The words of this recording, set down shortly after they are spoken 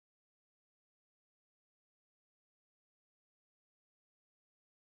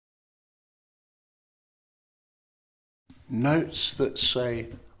Notes that say,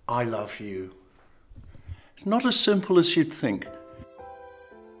 I love you. It's not as simple as you'd think.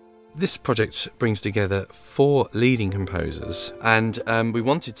 This project brings together 4 leading composers, and we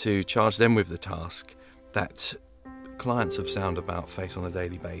wanted to charge them with the task that clients of Sound About face on a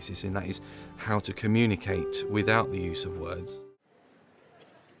daily basis, and that is how to communicate without the use of words.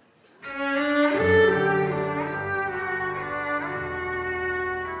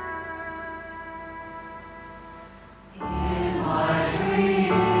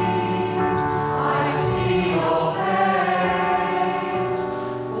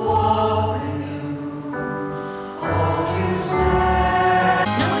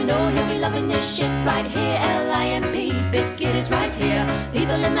 Right here, L-I-M-P, biscuit is right here.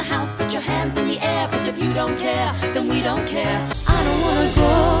 People in the house, put your hands in the air, cause if you don't care, then we don't care. I don't wanna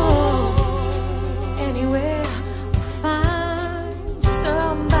go anywhere or find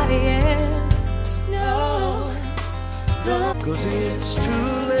somebody else. No, no. Cause it's too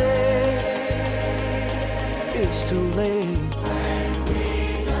late. It's too late.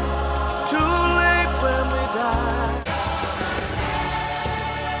 Too late when we die.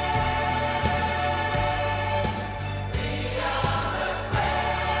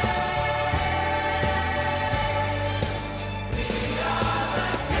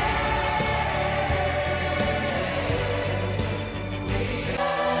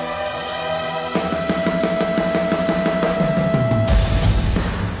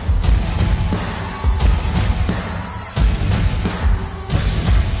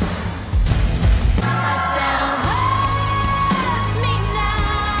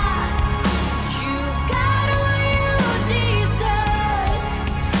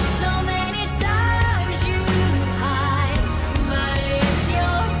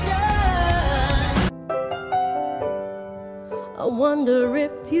 I wonder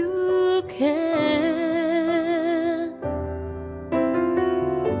if you can.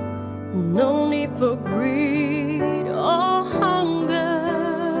 No need for greed or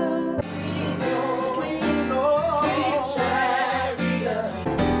hunger. Swing low, sweet chariot.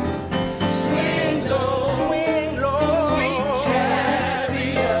 Swing low, sweet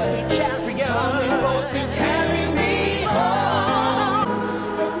chariot. Sweet chariot. Come and carry me home.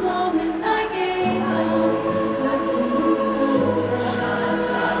 As long as I gaze on what's in the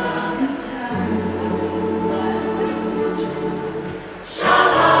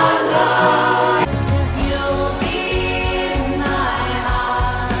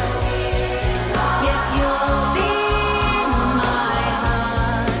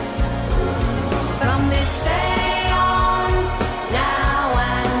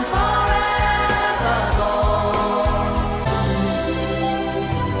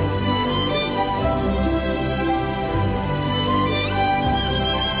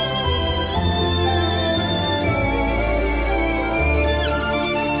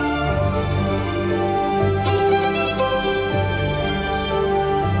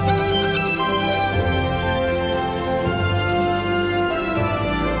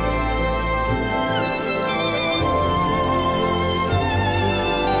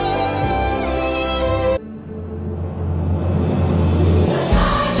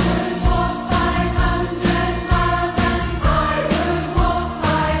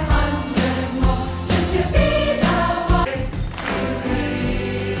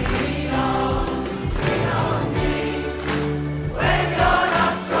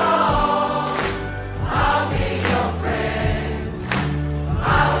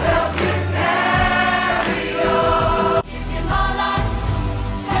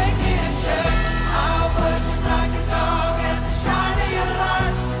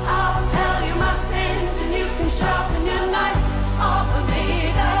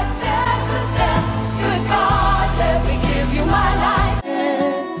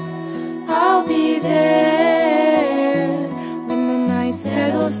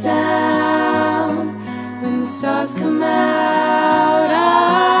down, when the stars come out,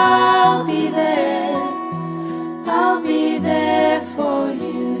 I'll be there for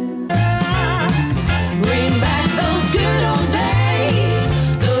you. Bring back those good old days,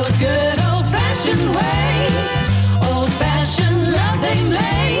 those good old-fashioned ways, old-fashioned love they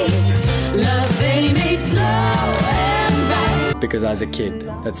made slow and right. Because as a kid,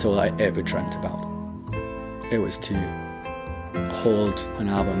 that's all I ever dreamt about. It was to hold an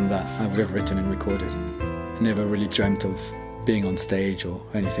album that I would have written and recorded. I never really dreamt of being on stage or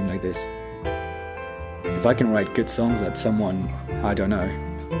anything like this. If I can write good songs that someone, I don't know,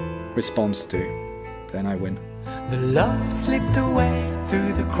 responds to, then I win. The love slipped away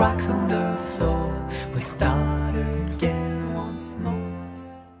through the cracks on the floor.